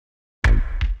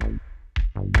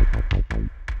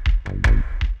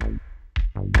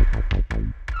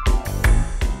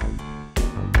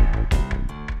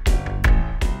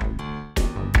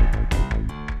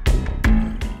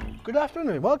Good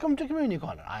afternoon. Welcome to Community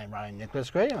Corner. I'm Ryan Nicholas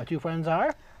Gray, and my two friends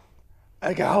are...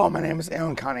 Okay, hello, my name is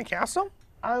Aaron Connie Castle.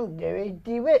 I'm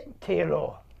DeWitt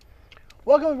Taylor.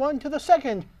 Welcome everyone to our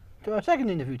second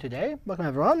interview today. Welcome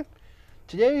everyone.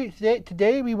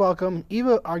 Today we welcome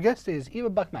Eva. Our guest is Eva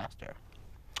Buckmaster.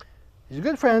 She's a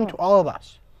good friend to all of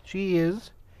us. She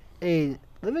is a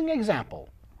living example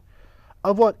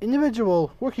of what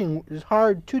individual working is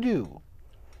hard to do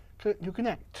to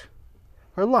connect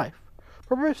her life,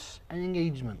 purpose, and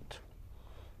engagement.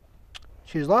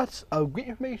 She has lots of great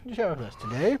information to share with us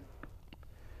today.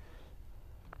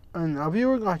 And our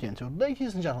viewing audience, so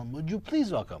ladies and gentlemen, would you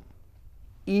please welcome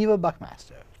Eva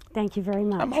Buckmaster. Thank you very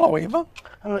much. Hello, Eva.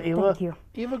 Hello, Eva. Thank you.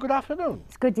 Eva, good afternoon.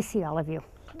 It's good to see all of you.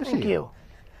 Good to Thank see you.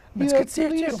 It's Eva, good to see you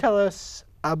please too. tell us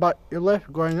about your life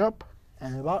growing up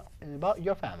and about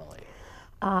your family.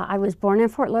 I was born in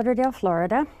Fort Lauderdale,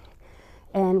 Florida,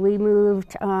 and we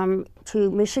moved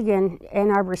to Michigan, Ann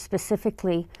Arbor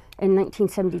specifically, in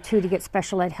 1972 to get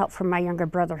special ed help from my younger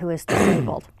brother who is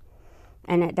disabled.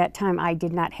 And at that time, I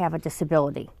did not have a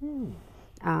disability.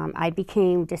 I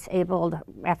became disabled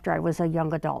after I was a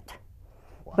young adult.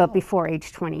 Wow. But before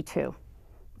age 22,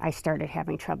 I started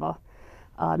having trouble.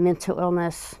 Mental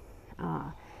illness,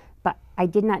 but I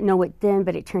did not know it then,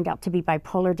 but it turned out to be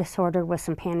bipolar disorder with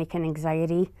some panic and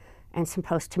anxiety and some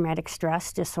post-traumatic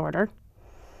stress disorder.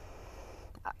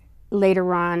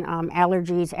 Later on,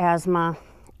 allergies, asthma,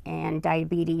 and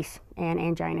diabetes and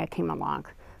angina came along,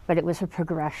 but it was a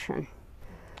progression.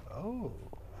 Oh.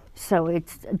 So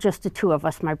it's just the two of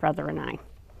us, my brother and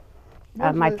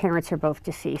I. My parents are both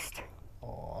deceased.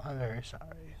 Oh, I'm very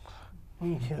sorry.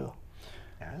 Me too.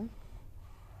 And?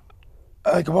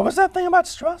 What was that thing about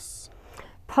stress?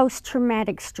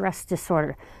 Post-traumatic stress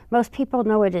disorder. Most people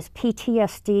know it as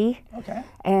PTSD. Okay.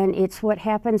 And it's what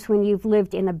happens when you've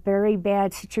lived in a very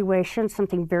bad situation,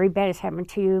 something very bad has happened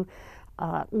to you.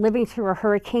 Living through a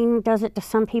hurricane does it to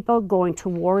some people, going to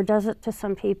war does it to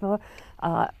some people,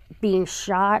 being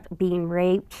shot, being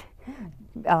raped,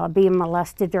 being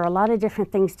molested. There are a lot of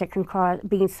different things that can cause,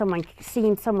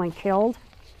 seeing someone killed.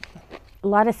 A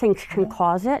lot of things can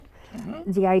cause it.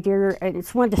 The idea, and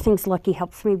it's one of the things Lucky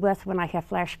helps me with when I have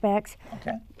flashbacks,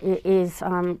 is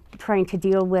trying to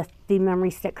deal with the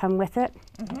memories that come with it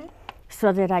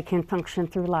so that I can function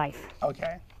through life.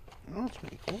 Okay. Oh, that's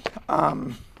pretty cool.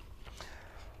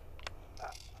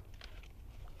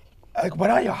 What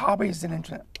are your hobbies and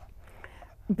interests?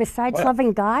 Besides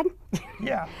loving God,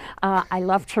 Yeah. I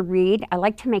love to read. I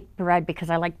like to make bread because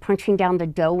I like punching down the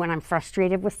dough when I'm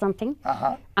frustrated with something.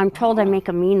 I'm told I make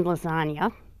a mean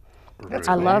lasagna. That's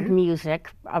I cool. love music,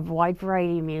 a wide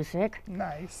variety of music.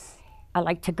 Nice. I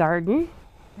like to garden,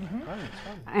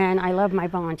 and I love my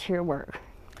volunteer work.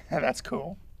 Yeah, that's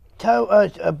cool. Tell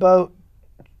us about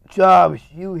jobs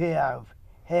you have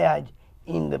had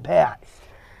in the past.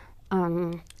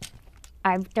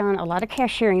 I've done a lot of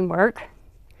cashiering work.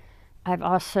 I've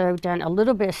also done a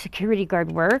little bit of security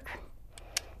guard work,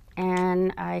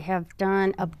 and I have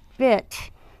done a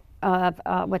bit of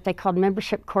what they called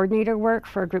membership coordinator work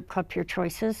for a group called Pure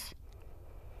Choices.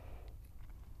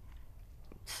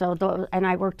 So, and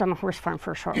I worked on a horse farm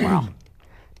for a short while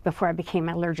before I became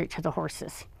allergic to the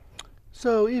horses.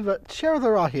 So, Eva, share with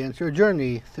our audience your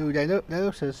journey through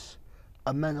diagnosis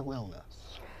of mental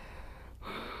illness.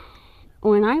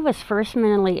 When I was first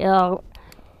mentally ill,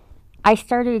 I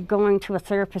started going to a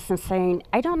therapist and saying,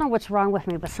 I don't know what's wrong with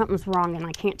me, but something's wrong and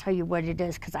I can't tell you what it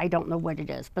is because I don't know what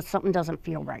it is, but something doesn't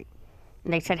feel right.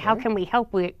 And they said, how can we help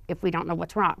if we don't know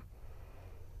what's wrong?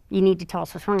 You need to tell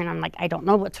us what's wrong. And I'm like, I don't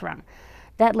know what's wrong.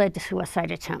 That led to suicide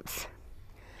attempts.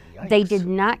 Yikes. They did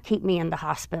not keep me in the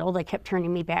hospital. They kept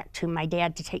turning me back to my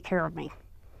dad to take care of me.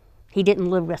 He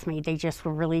didn't live with me. They just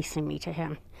were releasing me to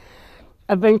him.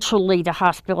 Eventually, the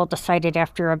hospital decided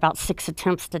after about 6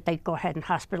 attempts that they'd go ahead and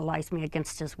hospitalize me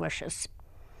against his wishes.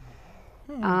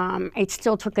 It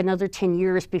still took another 10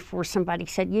 years before somebody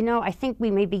said, you know, I think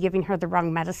we may be giving her the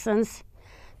wrong medicines,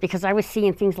 because I was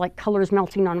seeing things like colors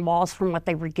melting on walls from what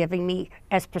they were giving me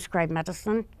as prescribed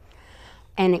medicine,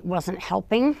 and it wasn't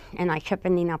helping, and I kept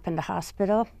ending up in the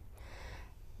hospital.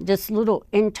 This little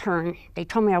intern, they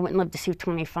told me I wouldn't live to see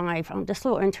 25. This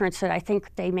little intern said, I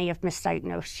think they may have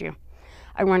misdiagnosed you.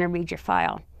 I want to read your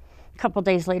file. A couple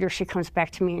days later, she comes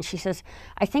back to me and she says,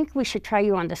 I think we should try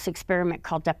you on this experiment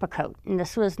called Depakote. And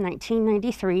this was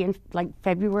 1993 in like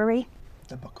February.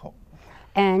 Difficult.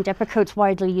 And Depakote's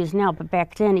widely used now, but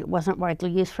back then it wasn't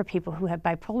widely used for people who had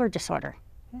bipolar disorder.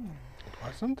 It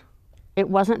wasn't? It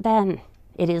wasn't then.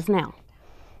 It is now.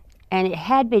 And it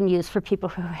had been used for people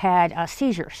who had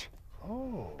seizures. Oh.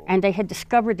 And they had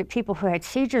discovered that people who had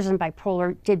seizures and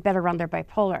bipolar did better on their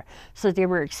bipolar. So they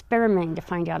were experimenting to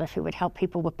find out if it would help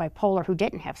people with bipolar who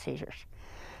didn't have seizures.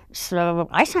 So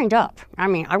I signed up. I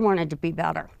mean, I wanted to be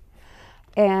better.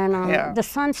 And the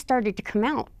sun started to come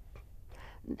out.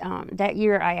 That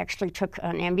year, I actually took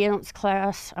an ambulance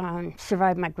class,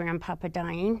 survived my grandpapa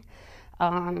dying.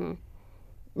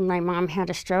 My mom had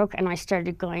a stroke, and I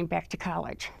started going back to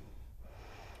college.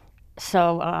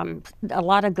 So a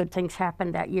lot of good things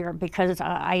happened that year because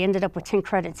I ended up with 10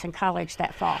 credits in college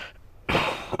that fall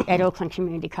at Oakland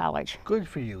Community College. Good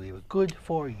for you, Eva. Good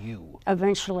for you.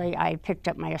 Eventually, I picked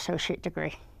up my associate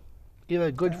degree.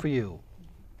 Eva, good for you.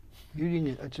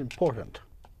 It's important.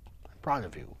 I'm proud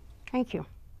of you. Thank you.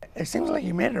 It seems like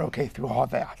you made it okay through all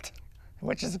that,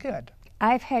 which is good.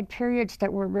 I've had periods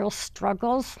that were real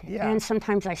struggles, and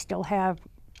sometimes I still have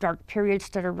dark periods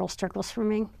that are real struggles for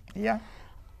me. Yeah.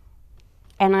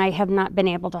 And I have not been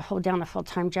able to hold down a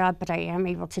full-time job, but I am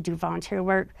able to do volunteer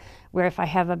work, where if I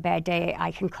have a bad day,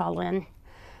 I can call in.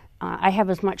 I have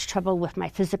as much trouble with my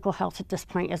physical health at this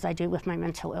point as I do with my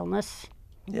mental illness.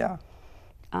 Yeah.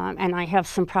 And I have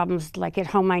some problems, like at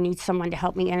home I need someone to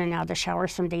help me in and out of the shower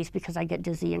some days because I get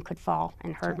dizzy and could fall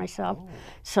and hurt myself.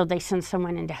 So they send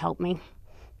someone in to help me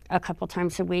a couple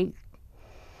times a week.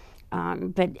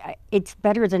 But it's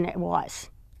better than it was.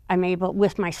 I'm able,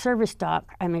 with my service dog,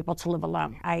 I'm able to live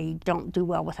alone. I don't do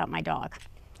well without my dog.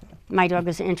 My dog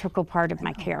is an integral part of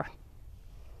my care.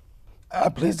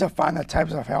 Please define the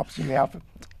types of helps you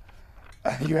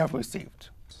have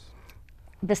received.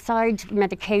 Besides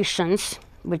medications,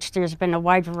 which there's been a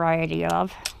wide variety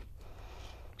of,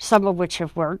 some of which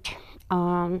have worked,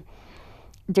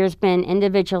 there's been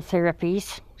individual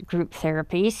therapies, group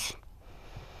therapies.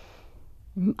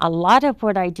 A lot of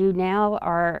what I do now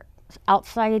are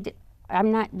outside.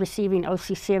 I'm not receiving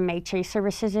OCCMHA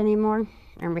services anymore.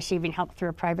 I'm receiving help through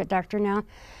a private doctor now.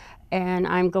 And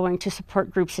I'm going to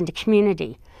support groups in the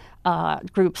community,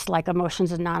 groups like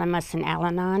Emotions Anonymous and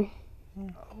Al-Anon,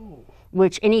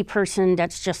 which any person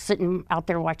that's just sitting out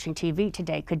there watching TV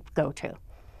today could go to.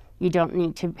 You don't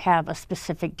need to have a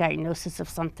specific diagnosis of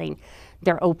something.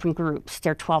 They're open groups.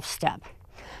 They're 12-step.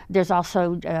 There's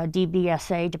also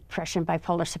DBSA, Depression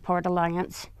Bipolar Support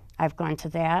Alliance. I've gone to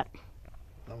that.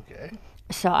 Okay.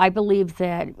 So I believe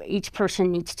that each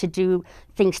person needs to do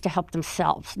things to help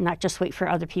themselves, not just wait for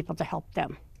other people to help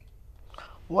them.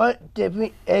 What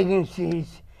different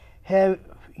agencies have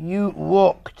you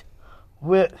worked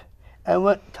with, and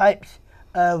what types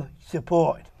of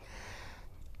support?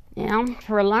 Yeah,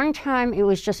 for a long time it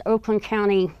was just Oakland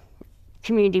County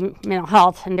Community Mental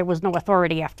Health, and there was no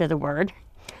authority after the word.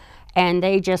 And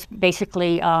they just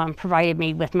basically provided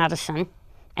me with medicine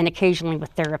and occasionally with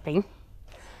therapy.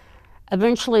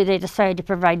 Eventually they decided to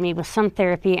provide me with some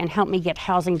therapy and help me get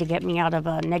housing to get me out of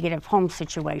a negative home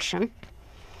situation.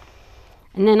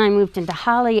 And then I moved into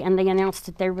Holly, and they announced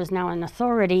that there was now an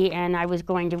authority, and I was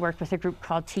going to work with a group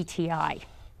called TTI.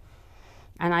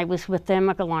 And I was with them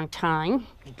a long time.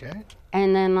 Okay.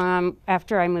 And then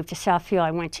after I moved to Southfield,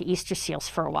 I went to Easter Seals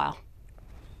for a while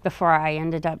before I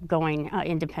ended up going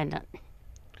independent.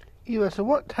 Eva, so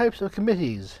what types of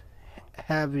committees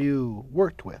have you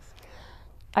worked with?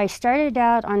 I started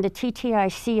out on the TTI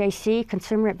CAC,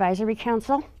 Consumer Advisory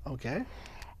Council. Okay.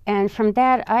 And from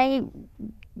that, I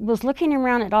was looking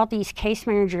around at all these case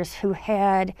managers who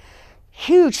had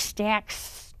huge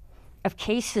stacks of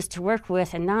cases to work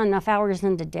with and not enough hours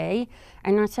in the day.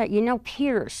 And I thought, you know,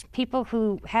 peers, people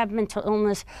who have mental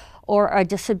illness or a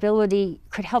disability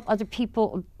could help other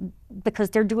people because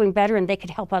they're doing better and they could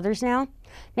help others now.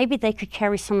 Maybe they could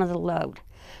carry some of the load.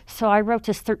 So I wrote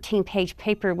this 13-page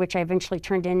paper, which I eventually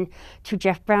turned in to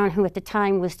Jeff Brown, who at the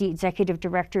time was the executive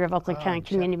director of Oakland County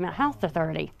Community Mental Health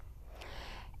Authority.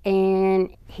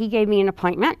 And he gave me an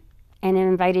appointment and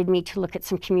invited me to look at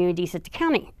some communities at the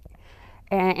county.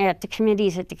 And at the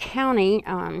communities at the county,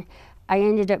 I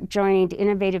ended up joining the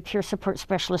Innovative Peer Support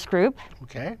Specialist Group.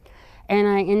 Okay. And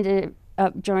I ended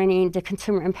up joining the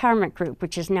Consumer Empowerment Group,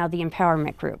 which is now the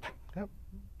Empowerment Group. Yep.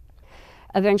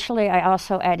 Eventually, I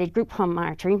also added group home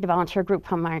monitoring, the Volunteer Group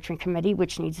Home Monitoring Committee,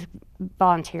 which needs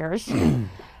volunteers.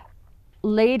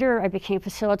 Later, I became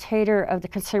facilitator of the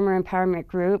Consumer Empowerment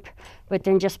Group, but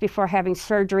then just before having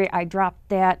surgery, I dropped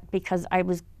that because I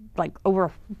was like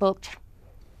overbooked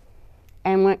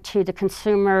and went to the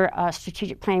Consumer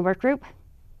Strategic Planning Work Group.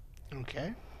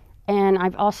 Okay. And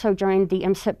I've also joined the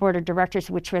MSIP Board of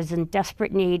Directors, which was in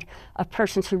desperate need of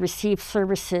persons who receive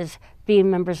services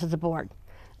being members of the board.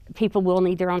 People will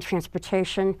need their own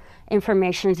transportation.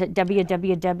 Information is at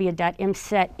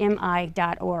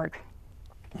www.msetmi.org.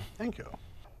 Thank you.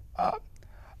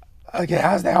 Okay,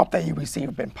 how's the help that you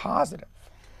receive been positive?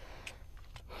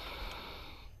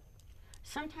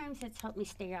 Sometimes it's helped me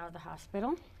stay out of the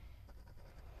hospital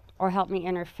or help me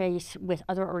interface with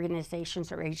other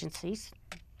organizations or agencies.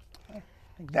 I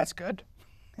think that's good.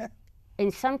 In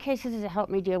some cases, it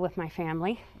helped me deal with my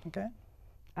family. Okay.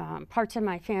 Parts of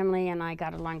my family and I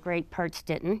got along great, parts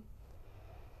didn't.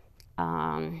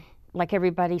 Like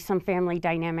everybody, some family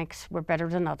dynamics were better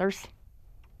than others.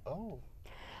 Oh.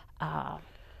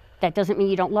 That doesn't mean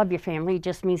you don't love your family, it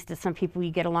just means that some people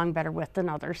you get along better with than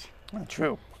others. Oh,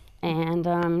 true.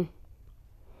 And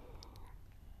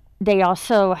they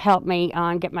also helped me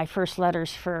get my first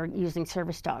letters for using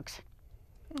service dogs.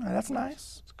 Oh, that's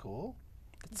nice. That's cool.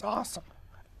 It's awesome.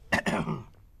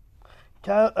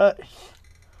 Tell us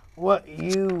what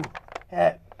you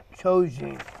have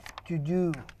chosen to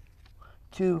do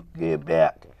to give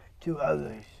back to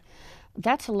others.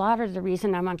 That's a lot of the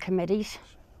reason I'm on committees,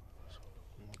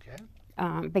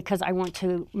 Okay. because I want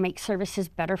to make services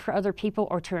better for other people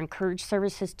or to encourage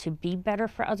services to be better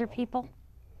for other people.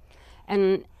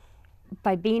 And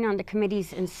by being on the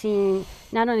committees and seeing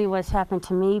not only what's happened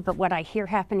to me, but what I hear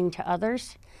happening to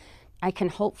others, I can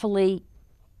hopefully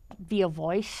be a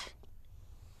voice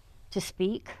to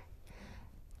speak.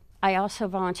 I also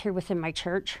volunteer within my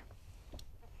church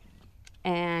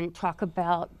and talk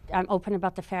about, I'm open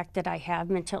about the fact that I have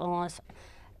mental illness.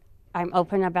 I'm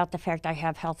open about the fact I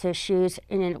have health issues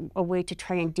in a way to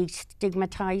try and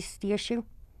destigmatize the issue.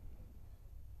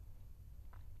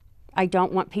 I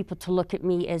don't want people to look at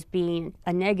me as being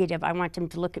a negative. I want them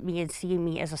to look at me and see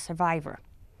me as a survivor,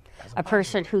 a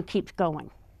person who keeps going.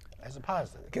 As a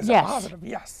positive. Because Yes. a positive,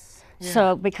 yes.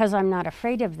 So because I'm not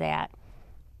afraid of that,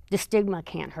 the stigma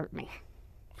can't hurt me.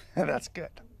 That's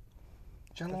good.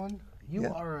 Gentlemen, you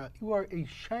Yeah. are a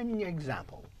shining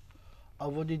example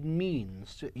of what it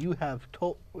means to, you have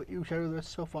told, what you shared with us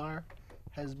so far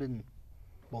has been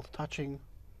both touching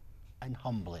and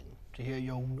humbling to hear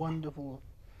your wonderful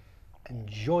and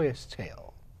joyous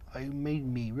tale. You made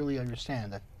me really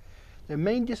understand that there are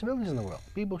many disabilities in the world.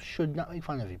 People should not make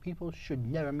fun of you. People should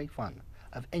never make fun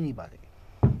of anybody.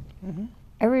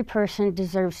 Every person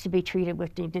deserves to be treated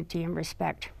with dignity and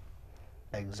respect.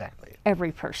 Exactly.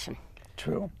 Every person.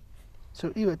 True.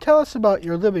 So Eva, tell us about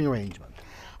your living arrangement.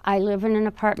 I live in an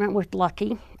apartment with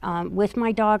Lucky. With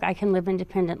my dog, I can live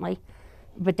independently,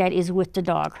 but that is with the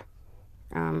dog.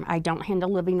 I don't handle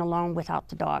living alone without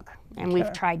the dog, and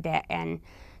we've tried that, and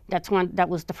that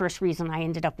was the first reason I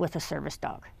ended up with a service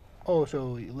dog. Oh, so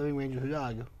living arrangement with a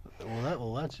dog.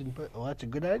 That's a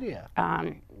good idea.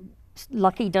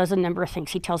 Lucky does a number of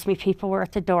things. He tells me people are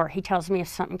at the door. He tells me if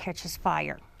something catches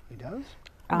fire. He does?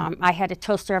 I had a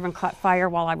toaster oven caught fire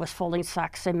while I was folding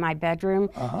socks in my bedroom.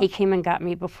 He came and got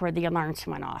me before the alarms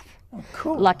went off. Oh,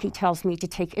 cool. Lucky tells me to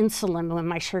take insulin when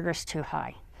my sugar's too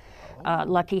high.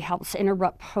 Lucky helps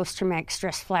interrupt post-traumatic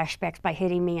stress flashbacks by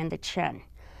hitting me in the chin.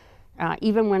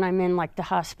 Even when I'm in like the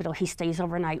hospital, he stays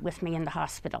overnight with me in the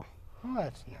hospital. Oh,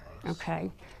 that's nice.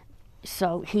 Okay,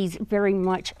 so he's very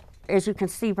much, as you can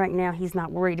see right now, he's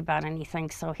not worried about anything.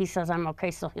 So he says I'm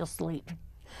okay, so he'll sleep.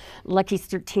 Lucky's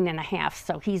 13 and a half,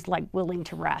 so he's like willing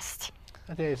to rest.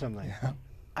 I'll tell you something.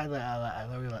 I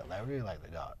really like the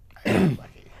dog. I really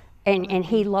like it. And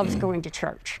he loves going to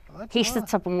church. Well, that's He fun.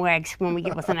 sits up and wags when we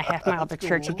get within a half mile of the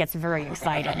church. He cool. gets very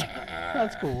excited.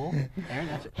 That's cool. Aaron,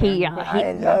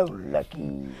 I love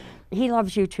Lucky. He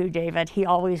loves you too, David. He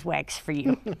always wags for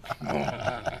you.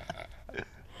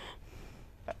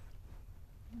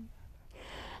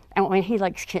 And when he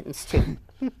likes kittens too.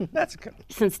 That's good.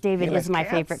 Since David He likes is my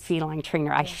cats. favorite feline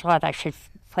trainer, I thought I should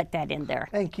put that in there.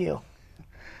 Thank you.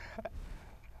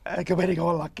 Good way to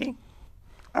go, Lucky.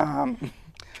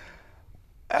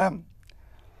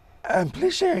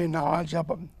 Please share your knowledge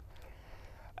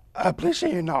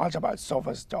about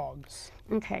service dogs.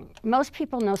 Okay. Most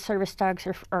people know service dogs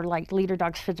are like leader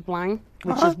dogs for the blind,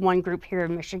 which is one group here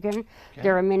in Michigan.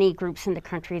 There are many groups in the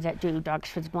country that do dogs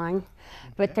for the blind,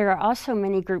 but there are also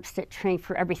many groups that train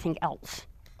for everything else,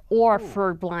 or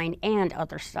for blind and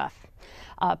other stuff.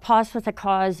 Paws with a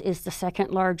Cause is the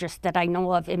second largest that I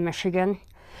know of in Michigan.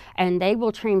 And they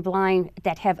will train blind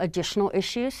that have additional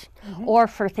issues or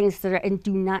for things that are, and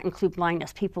do not include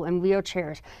blindness, people in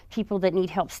wheelchairs, people that need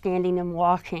help standing and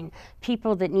walking,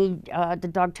 people that need the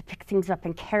dog to pick things up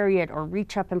and carry it or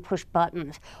reach up and push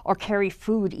buttons or carry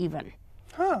food even.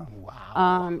 Huh.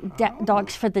 Wow.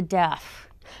 Dogs for the deaf.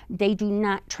 They do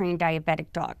not train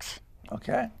diabetic dogs.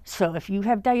 Okay. So if you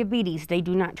have diabetes, they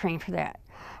do not train for that.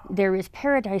 There is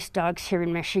Paradise Dogs here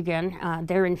in Michigan.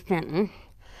 They're in Fenton.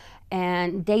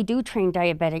 And they do train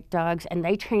diabetic dogs, and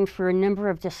they train for a number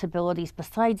of disabilities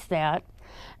besides that.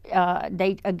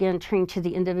 They, again, train to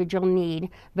the individual need,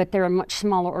 but they're a much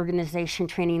smaller organization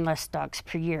training less dogs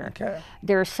per year. Okay.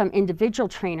 There are some individual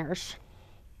trainers,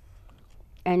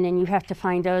 and then you have to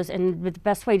find those, and the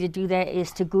best way to do that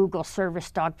is to Google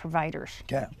service dog providers.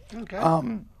 Okay. Okay.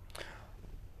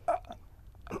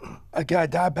 A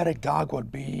diabetic dog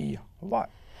would be what?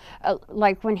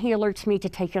 Like when he alerts me to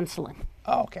take insulin.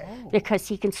 Oh, okay. Because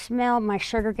he can smell my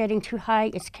sugar getting too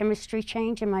high, it's chemistry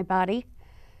change in my body.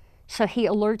 So he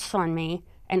alerts on me,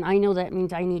 and I know that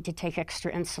means I need to take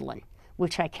extra insulin,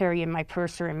 which I carry in my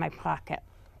purse or in my pocket.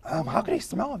 How can he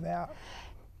smell that?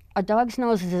 A dog's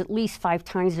nose is at least 5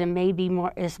 times and maybe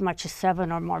more, as much as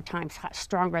 7 or more times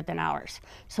stronger than ours.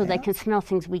 So they can smell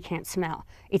things we can't smell.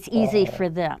 It's easy for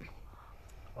them.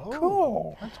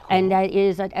 Cool. That's cool. And that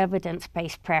is an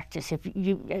evidence-based practice. If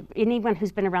anyone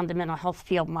who's been around the mental health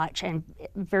field much and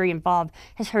very involved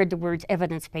has heard the words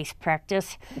evidence-based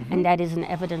practice, and that is an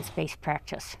evidence-based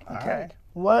practice. Okay.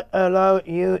 What allowed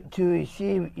you to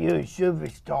receive your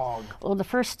service dog? Well, the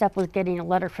first step was getting a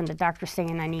letter from the doctor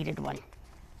saying I needed one.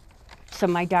 So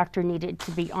my doctor needed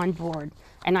to be on board.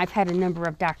 And I've had a number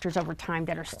of doctors over time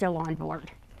that are still on board.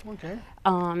 Okay.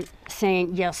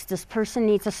 Saying, yes, this person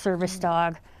needs a service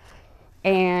dog.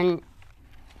 And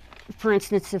for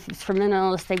instance, if it's for mental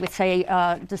illness, they would say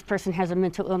this person has a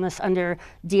mental illness under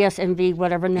DSMV,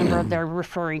 whatever number they're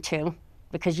referring to,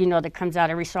 because you know that comes out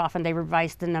every so often. They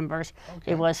revise the numbers.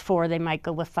 Okay. It was 4, they might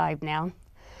go with 5 now.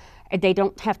 And they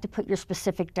don't have to put your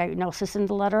specific diagnosis in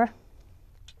the letter.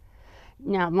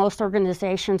 Now, most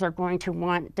organizations are going to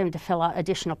want them to fill out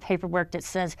additional paperwork that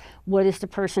says, what is the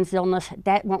person's illness?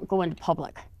 That won't go into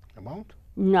public. It won't?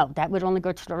 No, that would only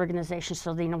go to the organization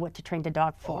so they know what to train the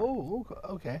dog for. Oh,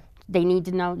 okay. They need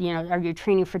to know, you know, are you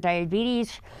training for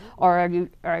diabetes, or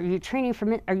are you training for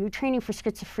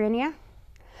schizophrenia,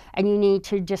 and you need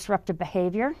to disrupt the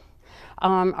behavior?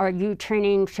 Are you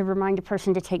training to remind a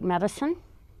person to take medicine?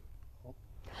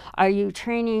 Are you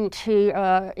training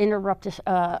to interrupt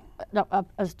a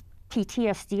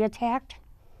PTSD attack,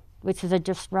 which is a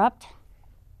disrupt?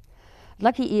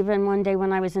 Lucky even one day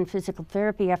when I was in physical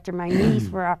therapy after my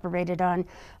knees were operated on,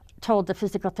 told the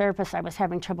physical therapist I was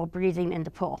having trouble breathing in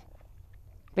the pool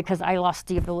because I lost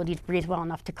the ability to breathe well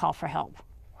enough to call for help.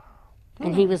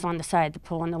 And he was on the side of the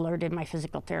pool and alerted my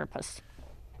physical therapist.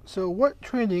 So what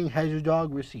training has your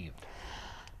dog received?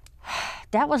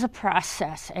 That was a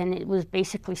process, and it was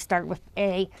basically start with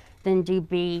A, then do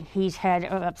B. He's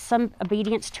had some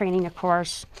obedience training, of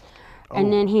course,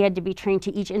 and then he had to be trained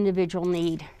to each individual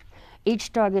need.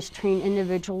 Each dog is trained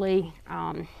individually.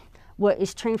 What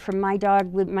is trained for my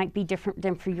dog might be different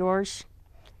than for yours.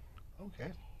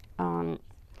 Okay.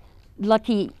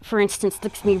 Lucky, for instance,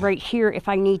 looks me right here if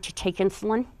I need to take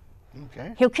insulin.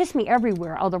 Okay. He'll kiss me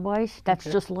everywhere, otherwise, that's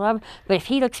just love. But if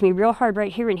he looks me real hard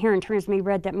right here and turns me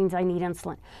red, that means I need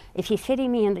insulin. If he's hitting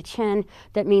me in the chin,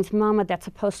 that means, Mama, that's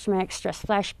a post-traumatic stress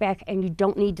flashback, and you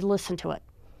don't need to listen to it.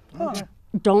 Okay.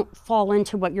 Don't fall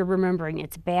into what you're remembering.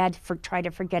 It's bad. Try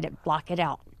to forget it. Block it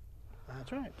out.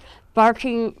 That's right.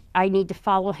 Barking, I need to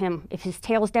follow him. If his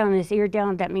tail's down and his ear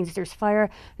down, that means there's fire,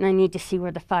 and I need to see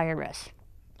where the fire is.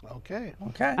 Okay.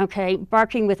 Okay. Okay,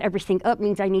 barking with everything up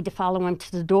means I need to follow him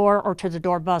to the door or to the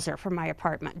door buzzer for my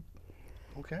apartment,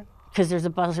 Okay. because there's a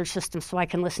buzzer system so I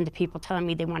can listen to people telling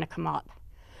me they want to come up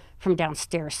from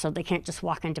downstairs so they can't just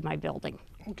walk into my building.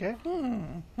 Okay.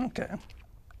 Okay.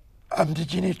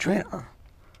 Did you need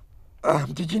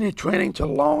training to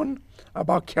learn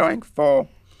about caring for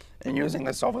and using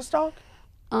a service dog?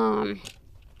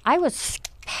 I was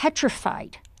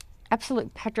petrified, absolutely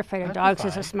petrified of dogs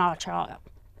as a small child.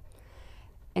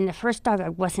 And the first dog I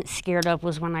wasn't scared of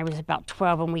was when I was about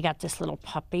 12 and we got this little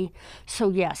puppy. So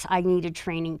yes, I needed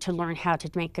training to learn how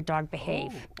to make a dog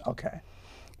behave. Okay.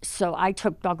 So I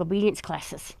took dog obedience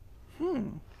classes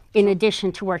in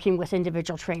addition to working with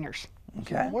individual trainers.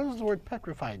 Okay. What does the word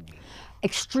petrified mean?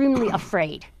 Extremely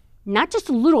afraid. Not just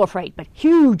a little afraid, but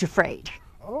huge afraid.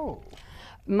 Oh.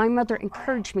 My mother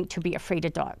encouraged me to be afraid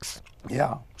of dogs.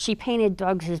 Yeah. She painted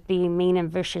dogs as being mean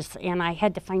and vicious, and I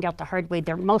had to find out the hard way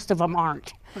that most of them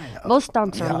aren't. Most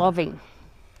dogs are loving.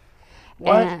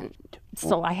 What? And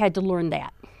so I had to learn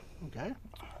that. Okay.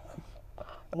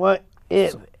 What,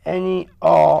 if any,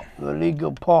 are the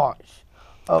legal parts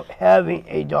of having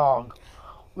a dog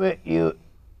with you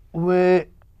wherever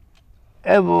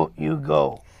you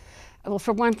go? Well,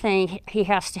 for one thing, he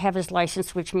has to have his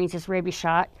license, which means his rabies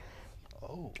shot.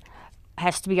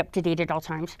 Has to be up to date at all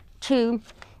times. 2,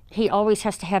 he always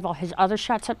has to have all his other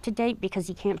shots up to date because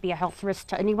he can't be a health risk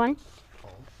to anyone.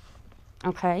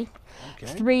 Okay.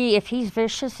 3, if he's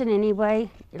vicious in any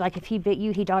way, like if he bit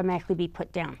you, he'd automatically be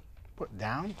put down. Put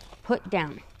down? Put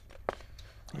down.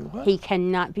 You what? He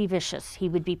cannot be vicious. He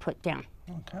would be put down.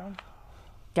 Okay.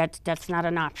 That's not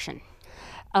an option.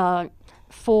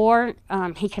 4,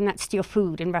 he cannot steal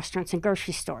food in restaurants and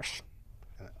grocery stores.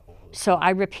 So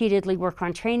I repeatedly work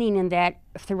on training in that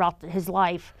throughout his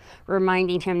life,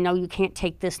 reminding him, no, you can't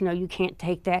take this, no, you can't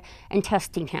take that, and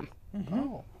testing him.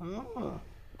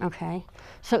 Okay,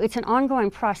 so it's an ongoing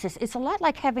process. It's a lot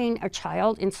like having a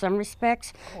child in some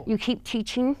respects. You keep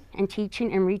teaching and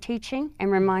teaching and reteaching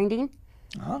and reminding.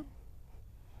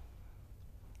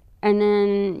 And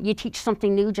then you teach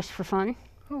something new just for fun.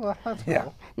 Oh, that's Yeah.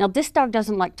 cool. Now this dog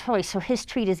doesn't like toys, so his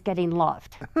treat is getting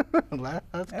loved. That's cool.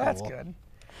 That's good.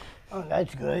 Oh,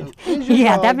 that's good. Is your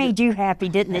Yeah, dog- that made you happy,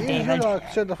 didn't it, Is your David? dog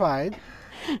certified?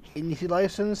 And is he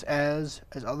licensed as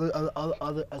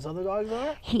other dogs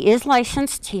are? He is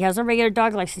licensed. He has a regular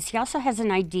dog license. He also has an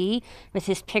ID with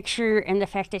his picture and the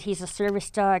fact that he's a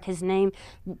service dog, his name,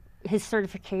 his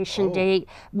certification date,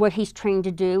 what he's trained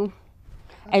to do,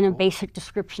 and a basic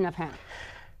description of him.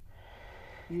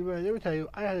 They would tell you,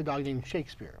 I had a dog named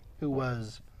Shakespeare, who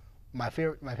was my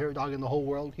favorite dog in the whole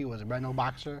world. He was a Breno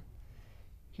boxer.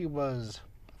 He was,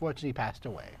 unfortunately, passed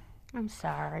away. I'm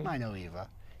sorry. I know, Eva.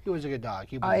 He was a good dog.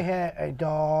 He was, I had a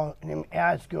dog named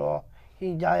Asco.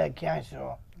 He died of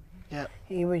cancer. Yeah.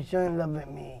 He was so in love with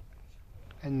me.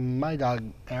 And my dog,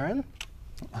 Aaron.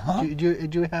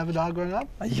 Did you have a dog growing up?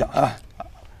 Yeah.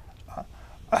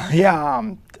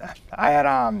 Yeah. I had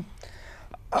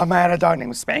a dog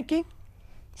named Spanky.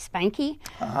 Spanky?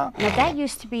 Now that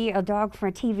used to be a dog from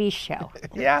a TV show,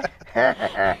 Yeah.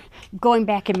 going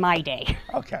back in my day.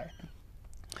 Okay.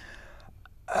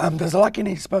 Does Lucky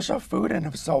need special food, and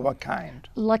if so, what kind?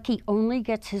 Lucky only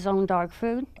gets his own dog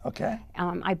food. Okay.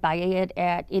 I buy it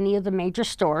at any of the major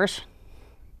stores.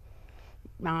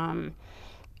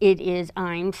 It is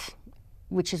Iams,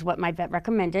 which is what my vet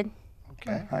recommended.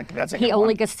 Okay. That's a He good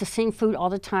only one. gets the same food all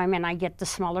the time, and I get the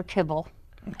smaller kibble.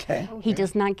 Okay. He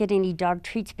does not get any dog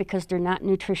treats because they're not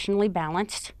nutritionally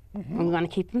balanced. We want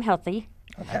to keep him healthy.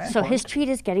 Okay. So his treat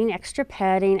is getting extra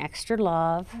petting, extra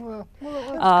love. Well,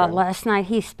 that's good. Last night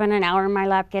he spent an hour in my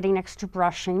lap getting extra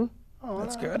brushing. Oh,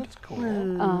 That's good. That's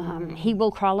cool. He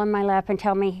will crawl on my lap and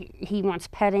tell me he wants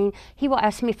petting. He will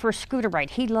ask me for a scooter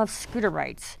ride. He loves scooter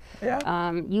rides.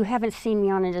 Yeah. You haven't seen me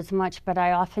on it as much, but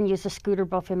I often use a scooter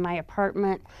both in my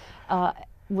apartment.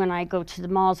 When I go to the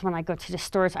malls, when I go to the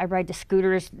stores, I ride the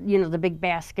scooters, you know, the big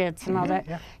baskets and all that.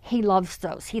 yeah. He loves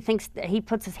those. He thinks that he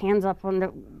puts his hands up on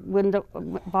the window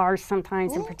bars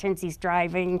sometimes and pretends he's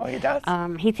driving. Oh, he does?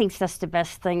 He thinks that's the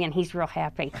best thing, and he's real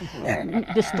happy.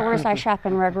 The stores I shop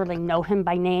in regularly know him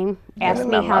by name, ask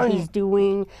me how he's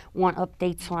doing, want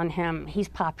updates on him. He's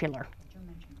popular.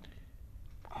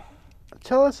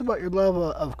 Tell us about your love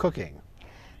of cooking.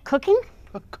 Cooking?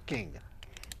 Cooking.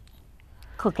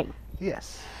 Cooking.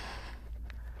 Yes.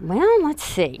 Well, let's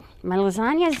see. My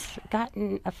lasagna's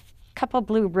gotten a couple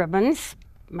blue ribbons.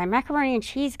 My macaroni and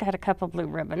cheese got a couple blue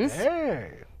ribbons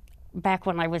Hey. back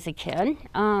when I was a kid,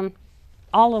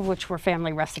 all of which were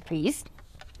family recipes.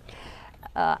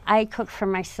 I cook for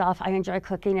myself. I enjoy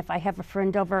cooking. If I have a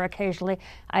friend over occasionally,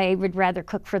 I would rather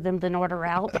cook for them than order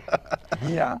out.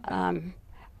 Yeah.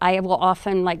 I will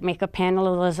often make a pan of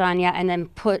lasagna and then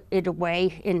put it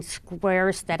away in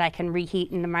squares that I can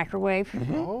reheat in the microwave.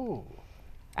 Oh.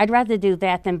 I'd rather do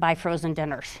that than buy frozen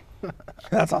dinners.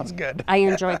 That sounds good. I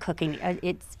enjoy cooking.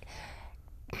 It's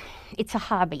a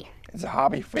hobby. It's a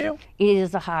hobby for you? It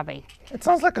is a hobby. It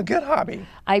sounds like a good hobby.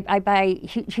 I buy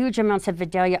huge amounts of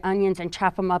Vidalia onions and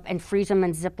chop them up and freeze them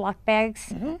in Ziploc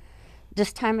bags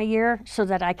this time of year so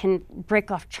that I can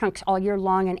break off chunks all year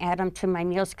long and add them to my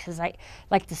meals because I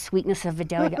like the sweetness of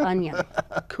Vidalia onion.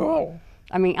 Cool.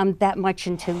 I mean, I'm that much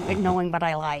into knowing what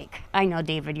I like. I know,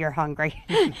 David, you're hungry.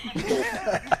 I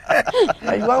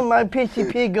want my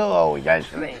PCP go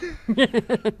yesterday.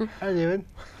 Hi, David.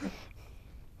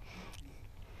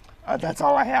 That's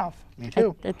all I have. Me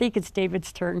too. I think it's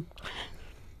David's turn.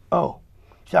 Oh,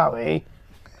 sorry.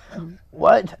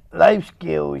 What life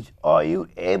skills are you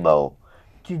able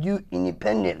to do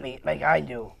independently like I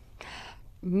do?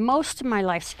 Most of my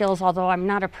life skills, although I'm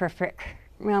not a perfect,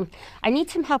 well, I need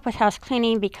some help with house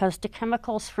cleaning because the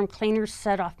chemicals from cleaners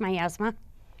set off my asthma.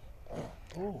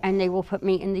 And they will put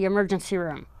me in the emergency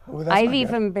room. Ooh, that's I've not good.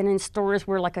 even been in stores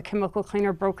where a chemical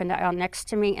cleaner broke down next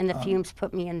to me and the fumes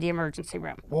put me in the emergency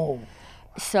room. Whoa.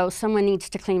 So someone needs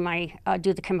to clean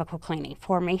do the chemical cleaning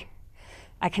for me.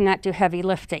 I cannot do heavy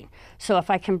lifting. So if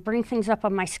I can bring things up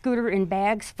on my scooter in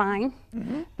bags, fine.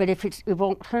 But if it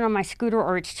won't turn on my scooter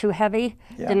or it's too heavy,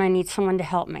 then I need someone to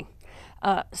help me.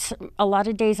 So a lot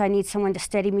of days I need someone to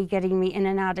steady me getting me in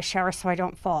and out of the shower so I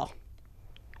don't fall.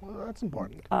 Well, that's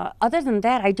important. Other than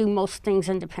that, I do most things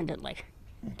independently.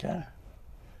 Okay.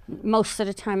 Most of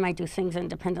the time, I do things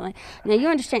independently. Now, you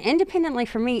understand, independently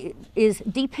for me is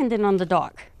dependent on the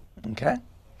dog. Okay.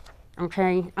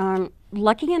 Okay?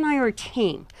 Lucky and I are a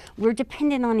team. We're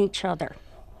dependent on each other.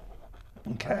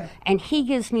 Okay. And he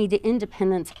gives me the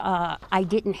independence I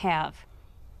didn't have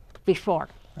before.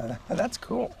 That's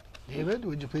cool. David,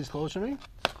 would you please close for me?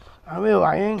 I will,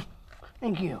 Ryan.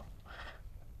 Thank you.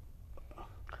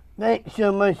 Thanks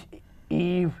so much,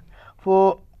 Eve,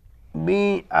 for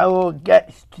being our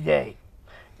guest today.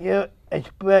 You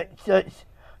express such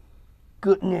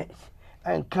goodness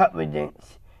and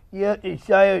confidence. Your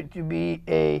desire to be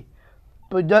a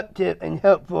productive and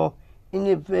helpful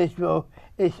individual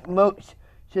is most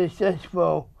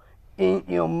successful in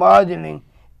your modeling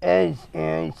as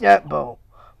an example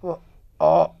for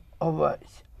all of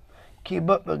us. Keep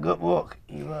up the good work,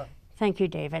 Eva. Thank you,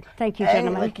 David. Thank you, And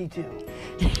gentlemen. Lucky too.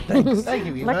 Thank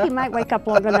you, Eva. Lucky might wake up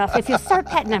long enough. If you start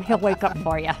petting him, he'll wake up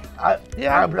for you. My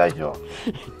pleasure.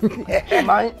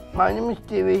 my name is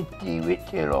DeWitt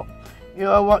Taylor. You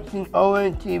are watching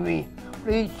ONTV.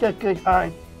 Please check us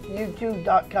on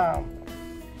YouTube.com.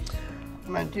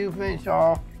 My two friends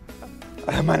are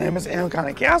My name is Aaron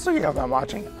Castle. You have been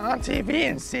watching on TV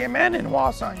and CMN and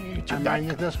also on YouTube. I'm Ryan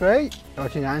Nicholas Gray.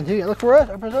 Watching on TV. Look for us,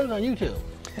 episodes on YouTube.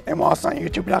 And we're also on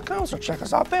YouTube.com, so check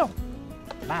us out there.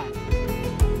 Bye.